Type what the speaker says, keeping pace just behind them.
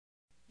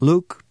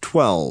Luke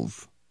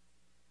 12.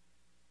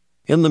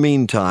 In the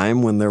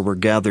meantime, when there were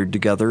gathered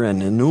together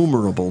an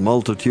innumerable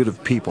multitude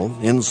of people,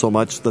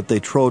 insomuch that they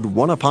trode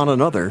one upon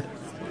another,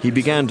 he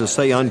began to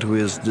say unto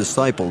his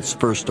disciples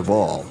first of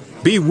all,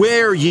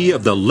 Beware ye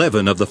of the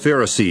leaven of the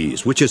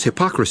Pharisees, which is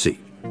hypocrisy.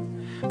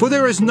 For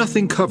there is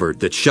nothing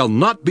covered that shall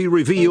not be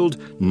revealed,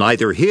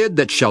 neither hid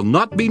that shall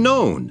not be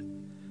known.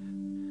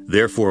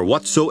 Therefore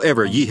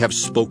whatsoever ye have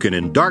spoken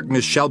in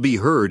darkness shall be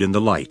heard in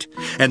the light,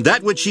 and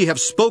that which ye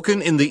have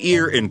spoken in the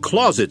ear in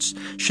closets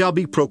shall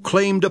be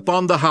proclaimed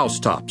upon the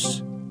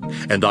housetops.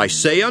 And I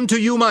say unto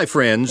you, my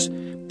friends,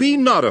 be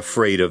not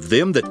afraid of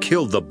them that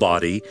kill the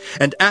body,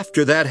 and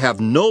after that have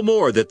no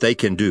more that they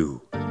can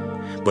do.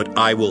 But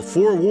I will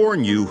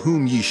forewarn you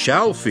whom ye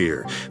shall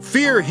fear.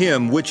 Fear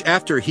him which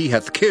after he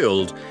hath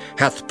killed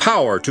hath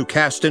power to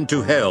cast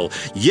into hell.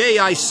 Yea,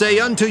 I say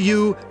unto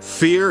you,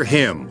 fear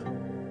him.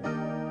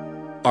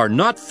 Are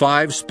not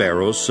 5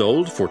 sparrows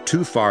sold for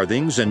 2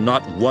 farthings, and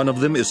not one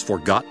of them is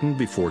forgotten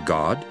before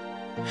God?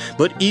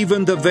 But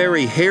even the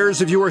very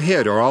hairs of your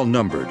head are all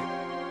numbered.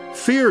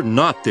 Fear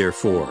not,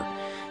 therefore.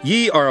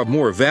 Ye are of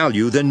more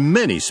value than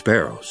many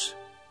sparrows.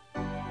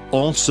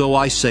 Also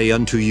I say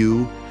unto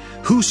you,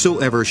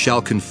 whosoever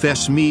shall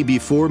confess me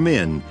before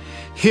men,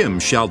 him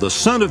shall the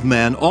Son of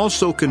Man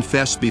also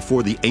confess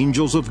before the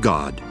angels of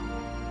God.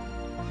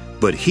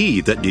 But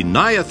he that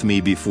denieth me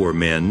before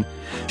men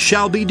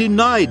shall be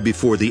denied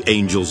before the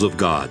angels of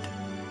God.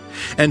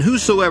 And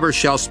whosoever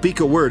shall speak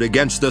a word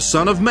against the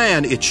Son of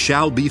Man, it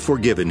shall be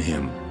forgiven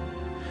him.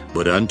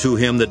 But unto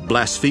him that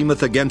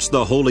blasphemeth against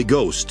the Holy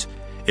Ghost,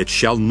 it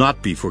shall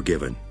not be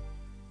forgiven.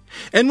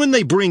 And when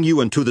they bring you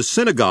unto the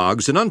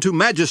synagogues and unto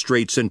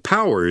magistrates and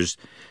powers,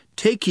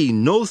 take ye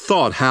no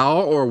thought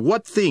how or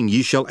what thing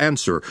ye shall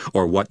answer,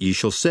 or what ye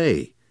shall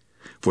say.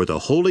 For the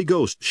Holy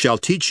Ghost shall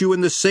teach you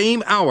in the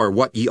same hour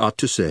what ye ought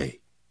to say.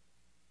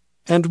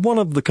 And one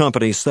of the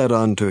company said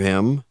unto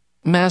him,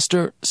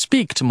 Master,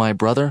 speak to my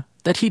brother,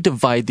 that he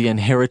divide the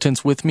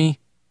inheritance with me.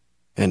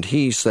 And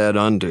he said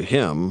unto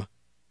him,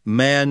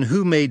 Man,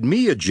 who made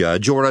me a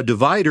judge or a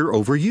divider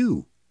over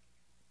you?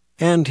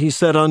 And he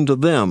said unto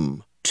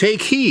them,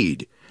 Take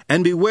heed,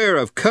 and beware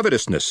of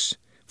covetousness.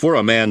 For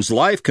a man's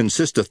life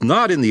consisteth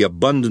not in the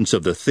abundance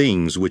of the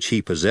things which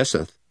he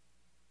possesseth.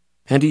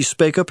 And he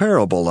spake a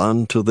parable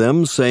unto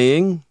them,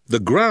 saying, The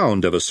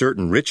ground of a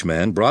certain rich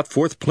man brought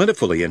forth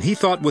plentifully, and he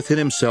thought within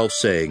himself,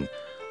 saying,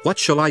 What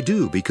shall I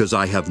do, because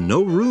I have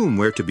no room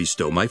where to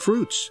bestow my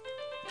fruits?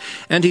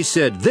 And he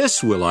said,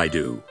 This will I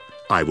do.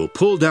 I will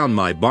pull down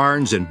my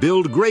barns and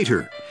build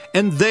greater,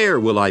 and there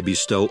will I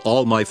bestow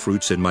all my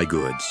fruits and my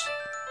goods.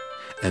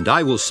 And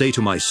I will say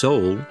to my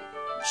soul,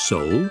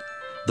 Soul,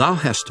 thou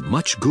hast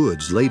much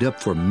goods laid up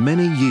for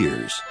many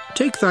years.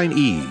 Take thine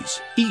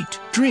ease, eat,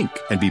 drink,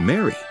 and be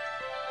merry.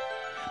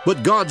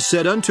 But God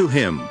said unto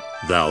him,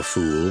 Thou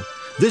fool,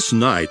 this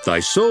night thy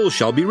soul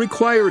shall be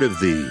required of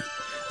thee.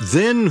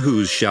 Then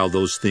whose shall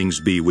those things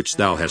be which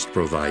thou hast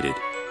provided?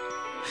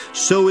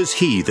 So is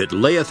he that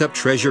layeth up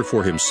treasure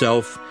for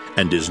himself,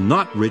 and is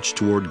not rich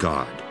toward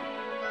God.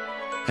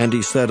 And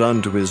he said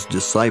unto his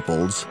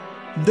disciples,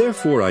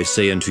 Therefore I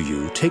say unto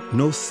you, take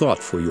no thought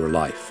for your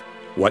life,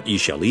 what ye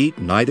shall eat,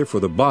 neither for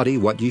the body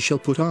what ye shall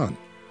put on.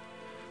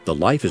 The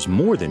life is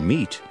more than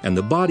meat, and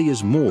the body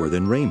is more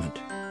than raiment.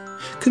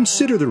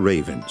 Consider the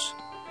ravens,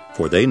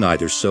 for they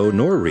neither sow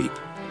nor reap,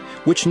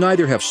 which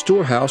neither have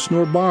storehouse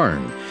nor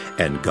barn,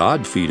 and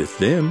God feedeth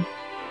them.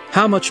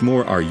 How much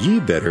more are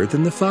ye better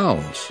than the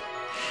fowls?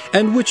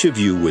 And which of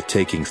you with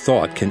taking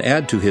thought can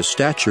add to his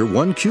stature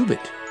 1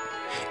 cubit?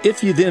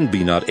 If ye then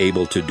be not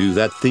able to do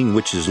that thing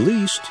which is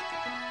least,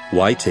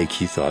 why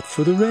take ye thought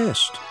for the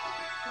rest?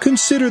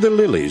 Consider the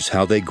lilies,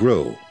 how they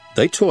grow.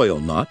 They toil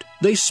not,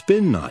 they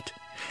spin not.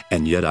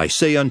 And yet I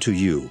say unto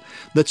you,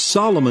 that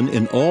Solomon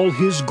in all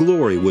his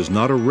glory was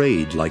not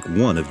arrayed like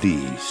one of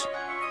these.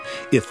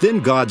 If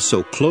then God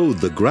so clothe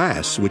the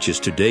grass, which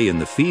is today in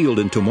the field,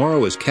 and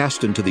tomorrow is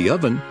cast into the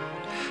oven,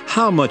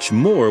 how much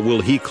more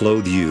will he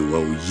clothe you,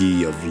 O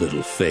ye of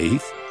little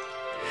faith?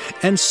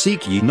 And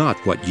seek ye not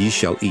what ye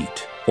shall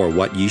eat, or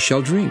what ye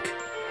shall drink,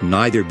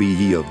 neither be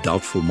ye of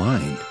doubtful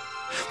mind.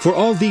 For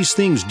all these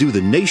things do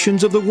the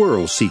nations of the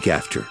world seek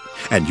after,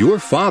 and your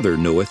Father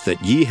knoweth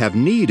that ye have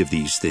need of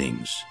these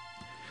things.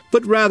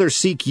 But rather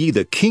seek ye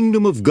the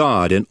kingdom of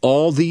God, and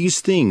all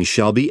these things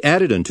shall be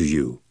added unto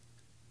you.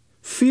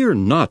 Fear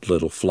not,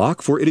 little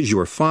flock, for it is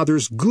your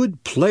Father's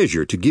good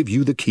pleasure to give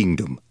you the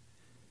kingdom.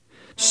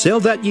 Sell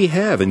that ye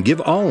have, and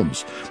give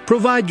alms.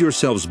 Provide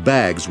yourselves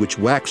bags which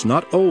wax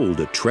not old,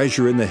 a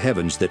treasure in the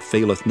heavens that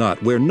faileth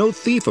not, where no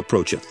thief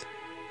approacheth,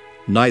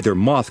 neither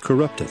moth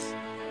corrupteth.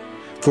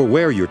 For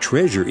where your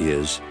treasure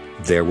is,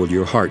 there will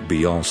your heart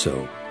be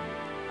also.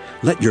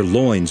 Let your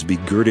loins be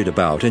girded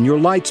about, and your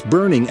lights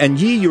burning, and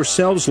ye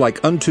yourselves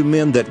like unto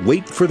men that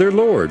wait for their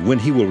Lord, when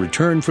he will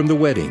return from the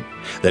wedding,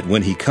 that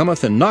when he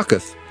cometh and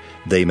knocketh,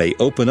 they may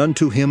open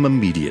unto him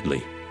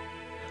immediately.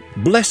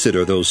 Blessed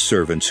are those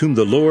servants whom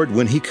the Lord,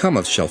 when he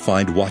cometh, shall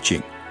find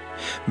watching.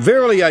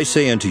 Verily I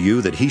say unto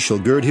you, that he shall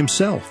gird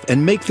himself,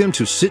 and make them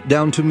to sit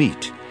down to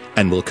meat,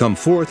 and will come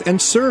forth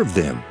and serve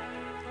them.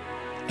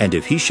 And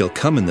if he shall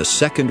come in the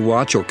second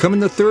watch, or come in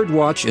the third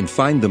watch, and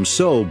find them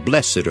so,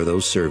 blessed are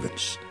those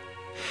servants.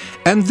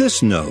 And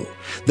this know,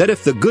 that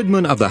if the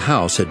goodman of the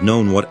house had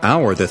known what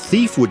hour the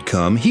thief would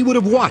come, he would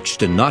have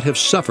watched, and not have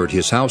suffered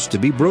his house to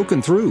be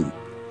broken through.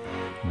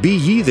 Be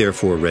ye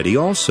therefore ready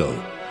also,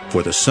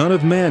 for the Son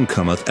of Man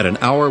cometh at an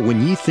hour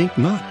when ye think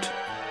not.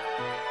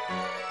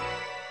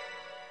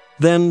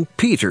 Then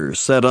Peter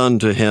said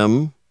unto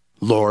him,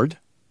 Lord,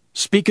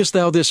 speakest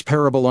thou this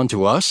parable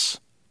unto us,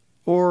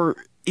 or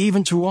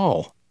even to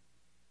all?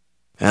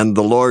 And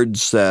the Lord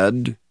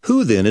said,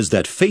 Who then is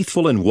that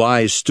faithful and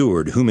wise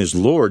steward, whom his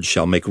Lord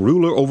shall make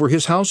ruler over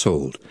his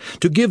household,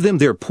 to give them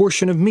their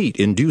portion of meat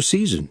in due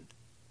season?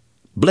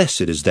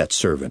 Blessed is that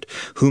servant,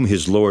 whom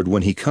his Lord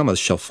when he cometh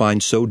shall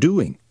find so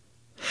doing.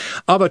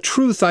 Of a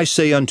truth I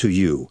say unto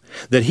you,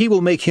 that he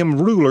will make him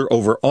ruler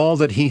over all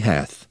that he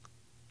hath.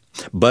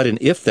 But and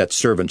if that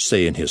servant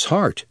say in his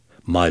heart,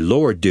 My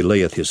Lord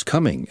delayeth his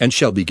coming, and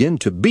shall begin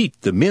to beat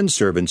the men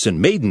servants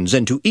and maidens,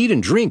 and to eat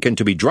and drink, and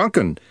to be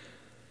drunken,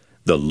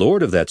 the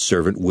Lord of that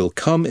servant will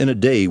come in a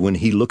day when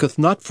he looketh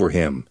not for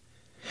him,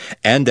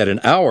 and at an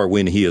hour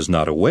when he is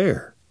not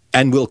aware,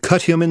 and will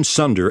cut him in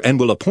sunder, and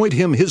will appoint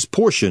him his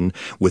portion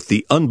with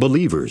the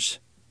unbelievers.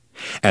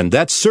 And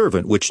that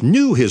servant which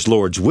knew his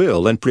Lord's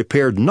will, and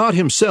prepared not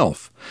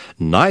himself,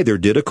 neither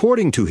did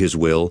according to his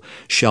will,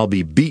 shall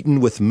be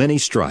beaten with many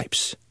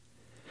stripes.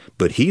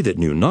 But he that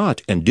knew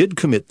not, and did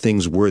commit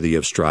things worthy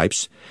of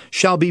stripes,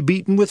 shall be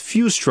beaten with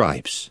few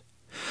stripes.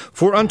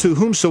 For unto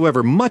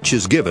whomsoever much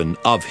is given,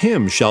 of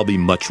him shall be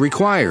much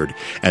required,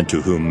 and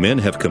to whom men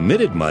have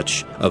committed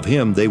much, of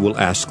him they will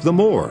ask the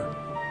more.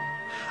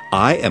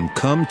 I am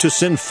come to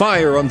send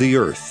fire on the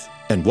earth,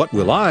 and what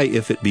will I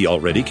if it be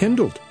already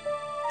kindled?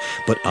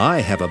 But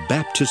I have a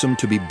baptism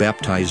to be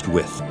baptized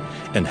with,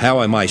 and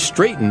how am I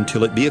straitened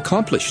till it be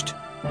accomplished?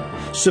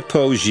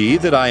 Suppose ye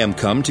that I am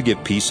come to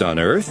give peace on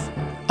earth?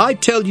 I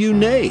tell you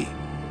nay,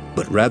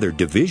 but rather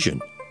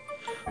division.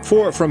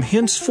 For from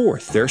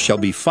henceforth there shall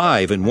be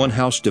 5 in one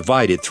house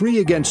divided, 3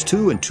 against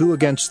 2, and 2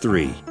 against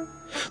 3.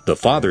 The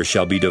father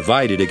shall be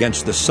divided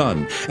against the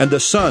son, and the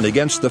son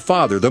against the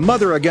father, the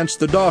mother against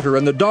the daughter,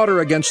 and the daughter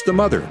against the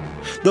mother,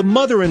 the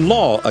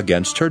mother-in-law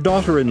against her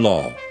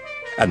daughter-in-law,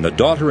 and the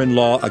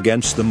daughter-in-law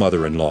against the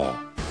mother-in-law.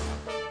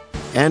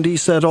 And he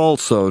said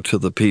also to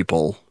the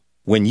people,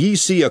 When ye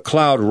see a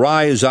cloud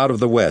rise out of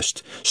the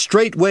west,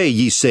 straightway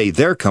ye say,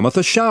 There cometh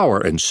a shower,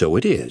 and so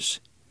it is.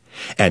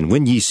 And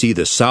when ye see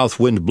the south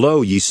wind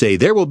blow, ye say,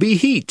 There will be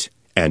heat,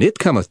 and it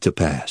cometh to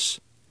pass.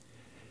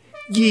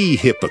 Ye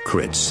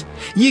hypocrites,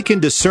 ye can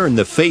discern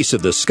the face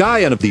of the sky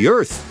and of the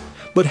earth,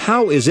 but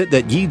how is it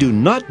that ye do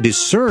not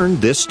discern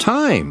this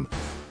time?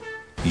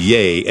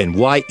 Yea, and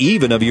why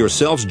even of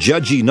yourselves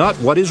judge ye not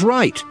what is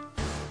right?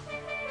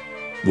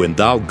 When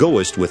thou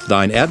goest with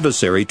thine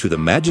adversary to the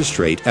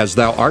magistrate, as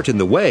thou art in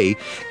the way,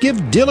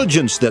 give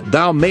diligence that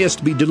thou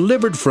mayest be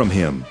delivered from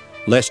him,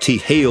 lest he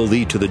hale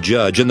thee to the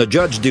judge, and the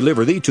judge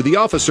deliver thee to the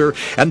officer,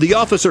 and the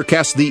officer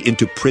cast thee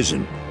into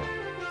prison.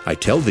 I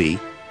tell thee,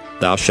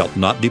 thou shalt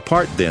not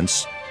depart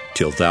thence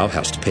till thou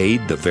hast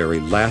paid the very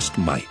last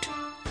mite.